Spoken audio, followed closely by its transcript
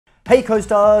Hey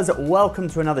co-stars, welcome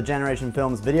to another Generation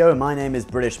Films video. My name is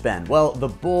British Ben. Well, the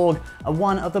Borg are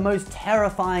one of the most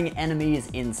terrifying enemies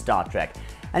in Star Trek.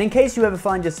 And in case you ever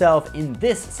find yourself in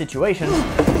this situation...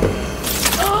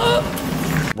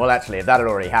 Well, actually, if that had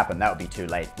already happened, that would be too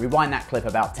late. Rewind that clip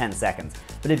about 10 seconds.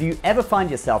 But if you ever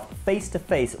find yourself face to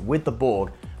face with the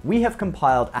Borg, we have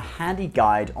compiled a handy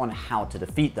guide on how to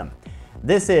defeat them.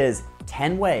 This is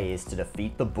 10 ways to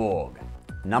defeat the Borg.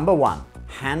 Number 1,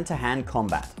 hand-to-hand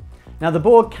combat. Now the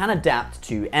Borg can adapt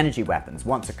to energy weapons.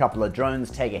 Once a couple of drones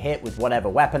take a hit with whatever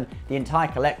weapon, the entire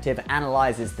collective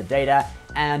analyzes the data,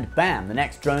 and bam, the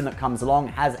next drone that comes along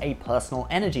has a personal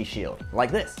energy shield, like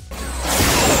this.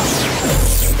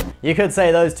 You could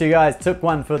say those two guys took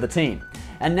one for the team.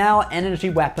 And now energy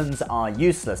weapons are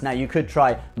useless. Now you could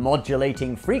try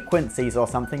modulating frequencies or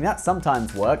something, that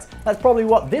sometimes works. That's probably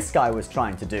what this guy was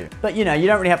trying to do. But you know, you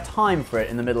don't really have time for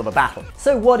it in the middle of a battle.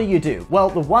 So what do? Well,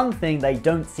 the one thing they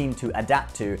don't seem to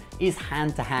adapt to is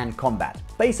hand-to-hand combat.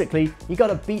 Basically, you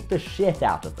gotta beat the shit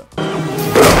out of them.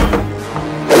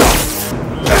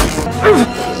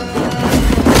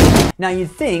 Now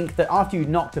you'd think that after you'd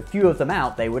knocked a few of them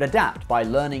out, they would adapt by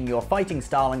learning your fighting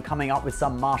style and coming up with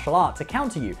some martial art to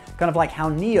counter you. Kind of like how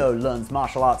Neo learns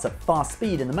martial arts at fast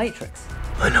speed in The Matrix.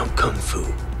 I know Kung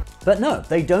Fu. But no,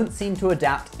 they don't seem to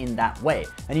adapt in that way.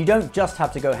 And you don't just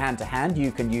have to go hand to hand,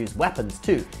 you can use weapons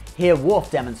too. Here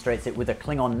Worf demonstrates it with a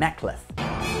Klingon mech lift.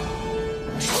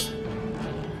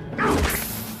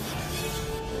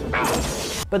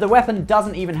 But the weapon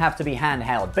doesn't even have to be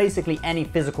handheld. Basically any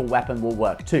physical weapon will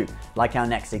work too, like our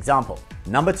next example.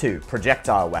 Number 2,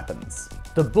 projectile weapons.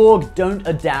 The Borg don't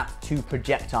adapt to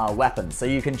projectile weapons, so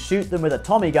you can shoot them with a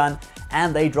Tommy gun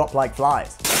and they drop like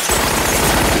flies.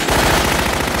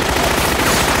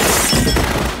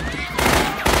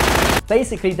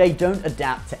 Basically, they don't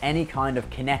adapt to any kind of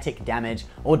kinetic damage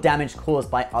or damage caused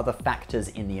by other factors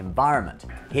in the environment.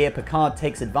 Here, Picard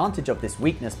takes advantage of this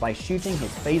weakness by shooting his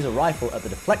phaser rifle at the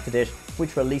deflector dish,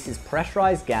 which releases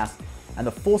pressurized gas, and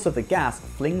the force of the gas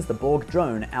flings the Borg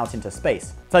drone out into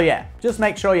space. So yeah, just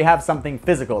make sure you have something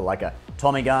physical like a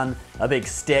Tommy gun, a big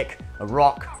stick, a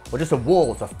rock, or just a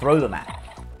wall to throw them at.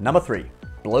 Number 3,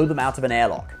 blow them out of an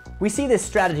airlock. We see this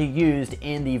strategy used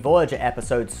in the Voyager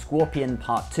episode Scorpion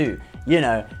Part 2. You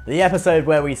know, the episode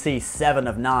where we see 7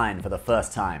 of 9 for the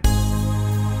first time.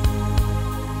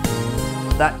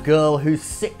 That girl whose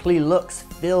sickly looks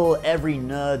fill every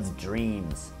nerd's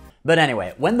dreams. But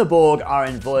anyway, when the Borg are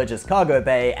in Voyager's cargo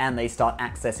bay and they start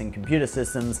accessing computer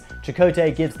systems,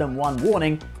 Chakotay gives them one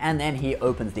warning and then he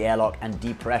opens the airlock and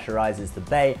depressurizes the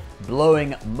bay,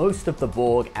 blowing most of the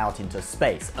Borg out into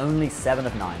space. Only 7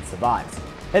 of 9 survives.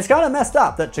 It's kind of messed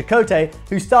up that Chakotay,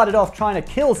 who started off trying to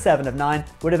kill 7 of 9,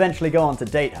 would eventually go on to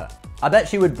date her. I bet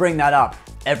she would bring that up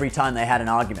every time they had an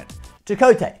argument.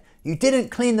 Chakotay, you didn't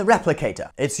clean the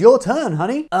replicator. It's your turn,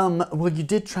 honey. Well, you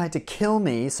did try to kill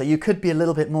me, so you could be a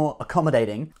little bit more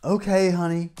accommodating. Okay,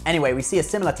 honey. Anyway, we see a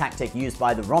similar tactic used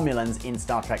by the Romulans in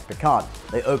Star Trek Picard.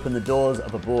 They open the doors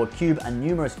of a Borg cube and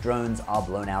numerous drones are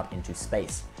blown out into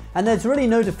space. And there's really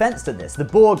no defense to this. The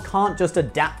Borg can't just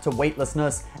adapt to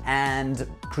weightlessness and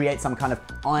create some kind of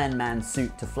Iron Man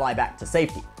suit to fly back to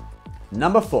safety.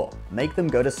 Number 4, make them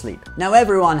go to sleep. Now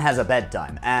everyone has a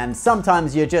bedtime, and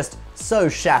sometimes you're just so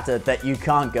shattered that you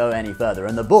can't go any further,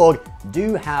 and the Borg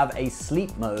do have a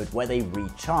sleep mode where they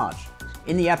recharge.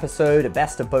 In the episode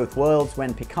Best of Both Worlds,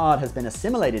 when Picard has been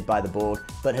assimilated by the Borg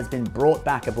but has been brought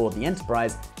back aboard the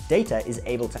Enterprise, Data is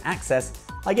able to access,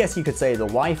 I guess you could say, the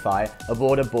Wi-Fi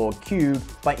aboard a Borg cube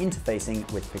by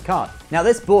interfacing with Picard. Now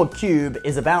this Borg cube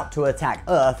is about to attack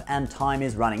Earth and time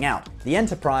is running out. The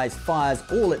Enterprise fires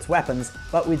all its weapons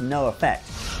but with no effect.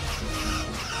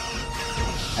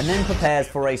 And then prepares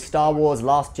for a Star Wars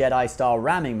Last Jedi style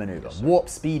ramming maneuver, warp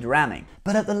speed ramming.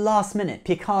 But at the last minute,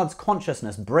 Picard's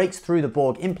consciousness breaks through the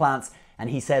Borg implants and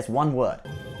he says one word.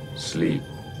 Sleep.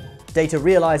 Data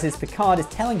realizes Picard is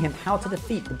telling him how to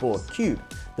defeat the Borg cube.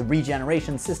 The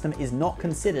regeneration system is not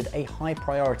considered a high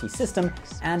priority system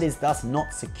and is thus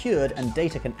not secured, and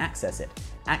Data can access it,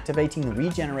 activating the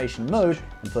regeneration mode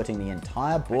and putting the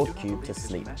entire Borg cube to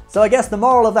sleep. So I guess the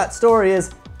moral of that story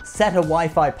is, set a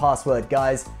Wi-Fi password,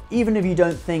 guys, even if you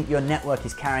don't think your network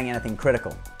is carrying anything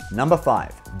critical. Number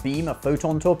 5, beam a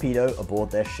photon torpedo aboard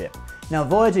their ship. Now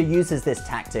Voyager uses this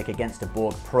tactic against a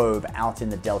Borg probe out in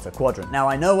the Delta Quadrant. Now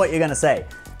I know what you're gonna say,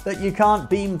 but you can't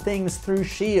beam things through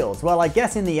shields. Well, I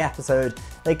guess in the episode,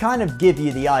 they kind of give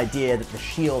you the idea that the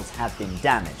shields have been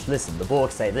damaged. Listen, the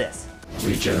Borg say this.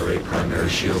 Regenerate primary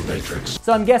shield matrix.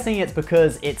 So I'm guessing it's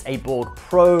because it's a Borg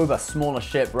probe, a smaller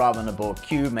ship rather than a Borg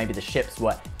cube. Maybe the ships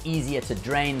were easier to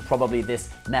drain. Probably this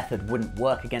method wouldn't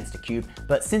work against a cube,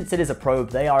 but since it is a probe,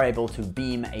 they are able to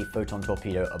beam a photon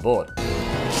torpedo aboard.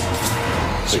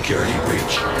 Security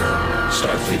breach.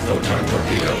 Starfleet photon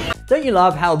torpedo. Don't you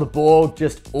love how the Borg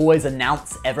just always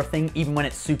announce everything, even when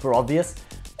it's super obvious?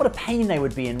 What a pain they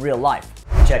would be in real life.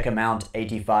 Check amount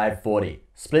 8540.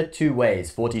 Split 2 ways,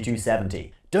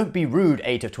 4270. Don't be rude,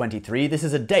 8 of 23. This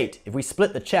is a date. If we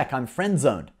split the check, I'm friend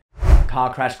zoned.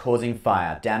 Car crash causing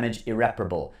fire. Damage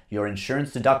irreparable. Your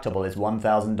insurance deductible is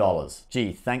 $1,000.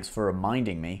 Gee, thanks for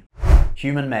reminding me.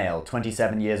 Human male,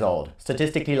 27 years old.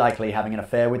 Statistically likely having an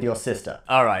affair with your sister.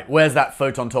 Alright, where's that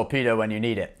photon torpedo when you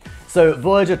need it? So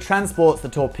Voyager transports the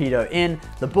torpedo in,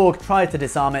 the Borg try to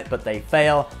disarm it, but they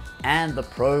fail, and the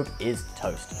probe is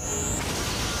toast.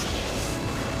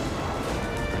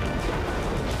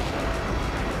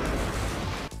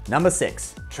 Number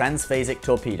 6, transphasic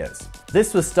torpedoes.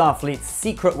 This was Starfleet's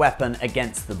secret weapon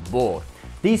against the Borg.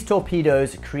 These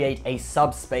torpedoes create a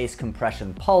subspace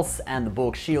compression pulse, and the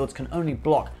Borg shields can only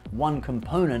block one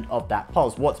component of that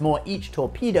pulse. What's more, each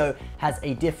torpedo has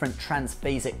a different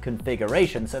transphasic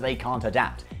configuration, so they can't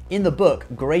adapt. In the book,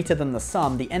 Greater Than the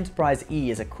Sum, the Enterprise E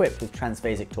is equipped with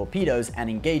transphasic torpedoes and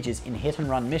engages in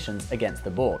hit-and-run missions against the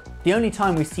Borg. The only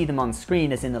time we see them on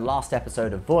screen is in the last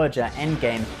episode of Voyager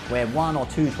Endgame, where 1 or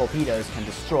 2 torpedoes can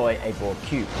destroy a Borg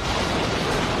cube.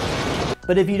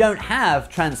 But if you don't have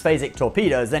transphasic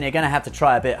torpedoes, then you're going to have to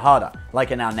try a bit harder,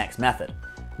 like in our next method.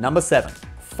 Number 7,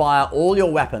 fire all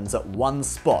your weapons at one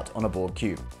spot on a Borg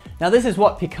cube. Now this is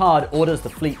what Picard orders the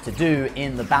fleet to do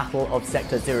in the Battle of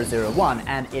Sector 001,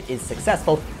 and it is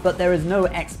successful, but there is no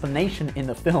explanation in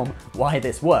the film why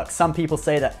this works. Some people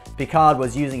say that Picard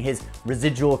was using his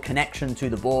residual connection to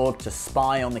the Borg to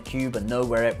spy on the cube and know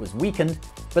where it was weakened,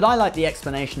 but I like the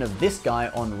explanation of this guy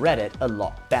on Reddit a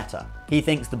lot better. He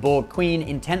thinks the Borg Queen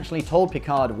intentionally told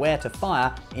Picard where to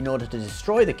fire in order to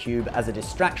destroy the cube as a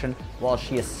distraction while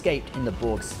she escaped in the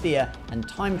Borg sphere and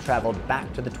time-traveled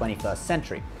back to the 21st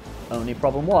century. Only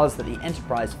problem was that the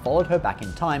Enterprise followed her back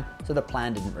in time, so the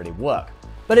plan didn't really work.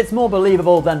 But it's more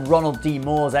believable than Ronald D.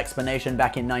 Moore's explanation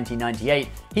back in 1998.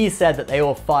 He said that they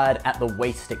all fired at the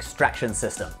waste extraction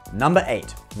system. Number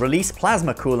 8. Release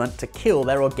plasma coolant to kill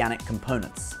their organic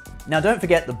components. Now don't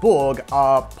forget, the Borg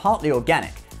are partly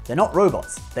organic. They're not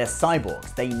robots, they're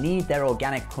cyborgs. They need their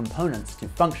organic components to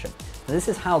function. This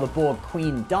is how the Borg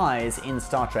Queen dies in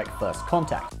Star Trek First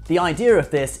Contact. The idea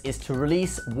of this is to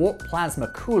release warp plasma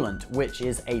coolant, which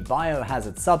is a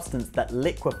biohazard substance that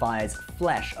liquefies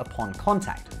flesh upon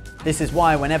contact. This is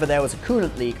why whenever there was a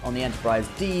coolant leak on the Enterprise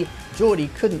D,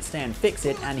 Geordi couldn't stay and fix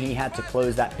it, and he had to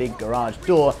close that big garage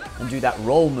door and do that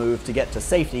roll move to get to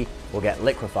safety or get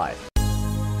liquefied.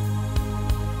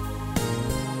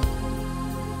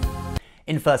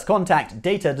 In First Contact,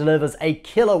 Data delivers a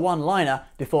killer one-liner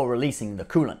before releasing the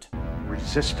coolant.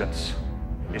 Resistance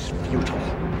is futile.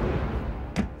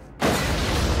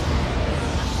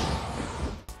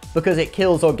 Because it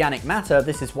kills organic matter,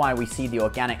 this is why we see the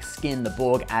organic skin the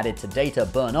Borg added to Data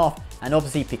burn off, and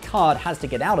obviously Picard has to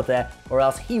get out of there or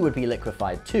else he would be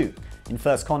liquefied too. In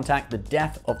First Contact, the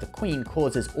death of the Queen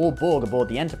causes all Borg aboard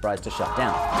the Enterprise to shut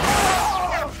down.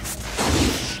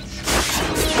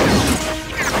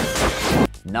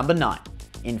 Number 9.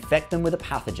 Infect them with a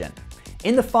pathogen.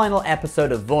 In the final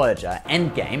episode of Voyager,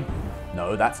 Endgame...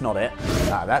 No, that's not it.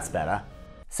 That's better.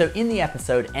 So in the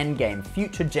episode Endgame,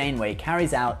 future Janeway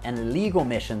carries out an illegal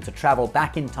mission to travel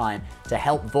back in time to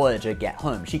help Voyager get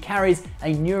home. She carries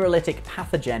a neurolytic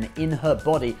pathogen in her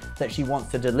body that she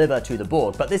wants to deliver to the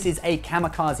Borg, but this is a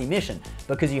kamikaze mission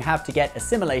because you have to get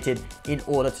assimilated in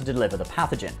order to deliver the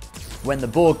pathogen. When the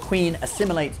Borg Queen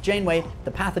assimilates Janeway,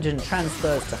 the pathogen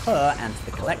transfers to her and to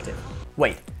the collective.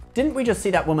 Wait, didn't we just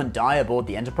see that woman die aboard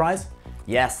the Enterprise?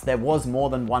 Yes, there was more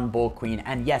than one Borg Queen,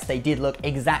 and yes, they did look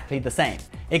exactly the same,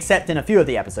 except in a few of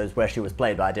the episodes where she was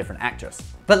played by a different actress.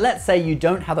 But let's say you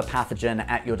don't have a pathogen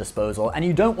at your disposal, and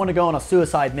you don't want to go on a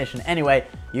suicide mission anyway,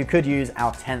 you could use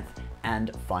our 10th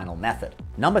and final method.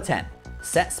 Number 10.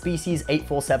 Set Species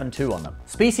 8472 on them.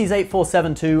 Species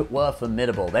 8472 were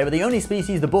formidable. They were the only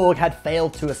species the Borg had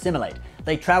failed to assimilate.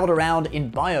 They traveled around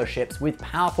in bioships with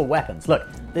powerful weapons. Look,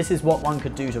 this is what one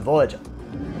could do to Voyager.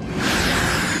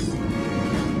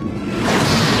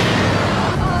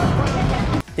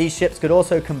 These ships could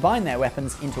also combine their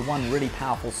weapons into one really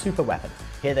powerful super weapon.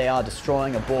 Here they are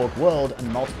destroying a Borg world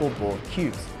and multiple Borg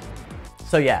cubes.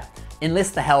 So yeah,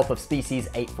 enlist the help of species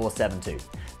 8472.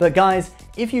 But guys,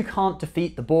 if you can't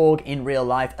defeat the Borg in real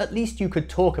life, at least you could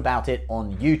talk about it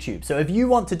on YouTube. So if you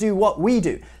want to do what we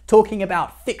do, talking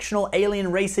about fictional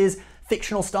alien races,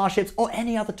 fictional starships, or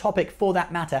any other topic for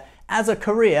that matter, as a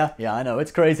career, yeah, I know,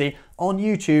 it's crazy, on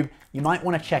YouTube, you might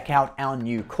want to check out our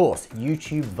new course,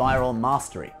 YouTube Viral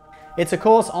Mastery. It's a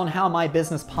course on how my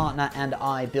business partner and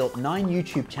I built 9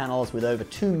 YouTube channels with over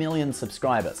 2 million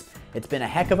subscribers. It's been a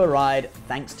heck of a ride,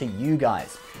 thanks to you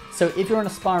guys. So if you're an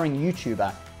aspiring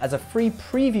YouTuber, as a free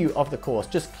preview of the course,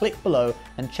 just click below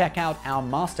and check out our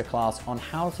masterclass on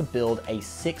how to build a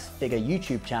 6-figure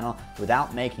YouTube channel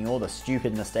without making all the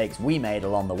stupid mistakes we made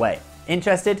along the way.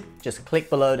 Interested? Just click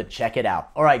below to check it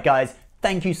out. All right, guys,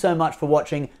 thank you so much for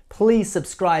watching. Please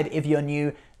subscribe if you're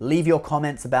new. Leave your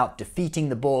comments about defeating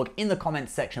the Borg in the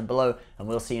comments section below, and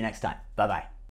we'll see you next time. Bye-bye.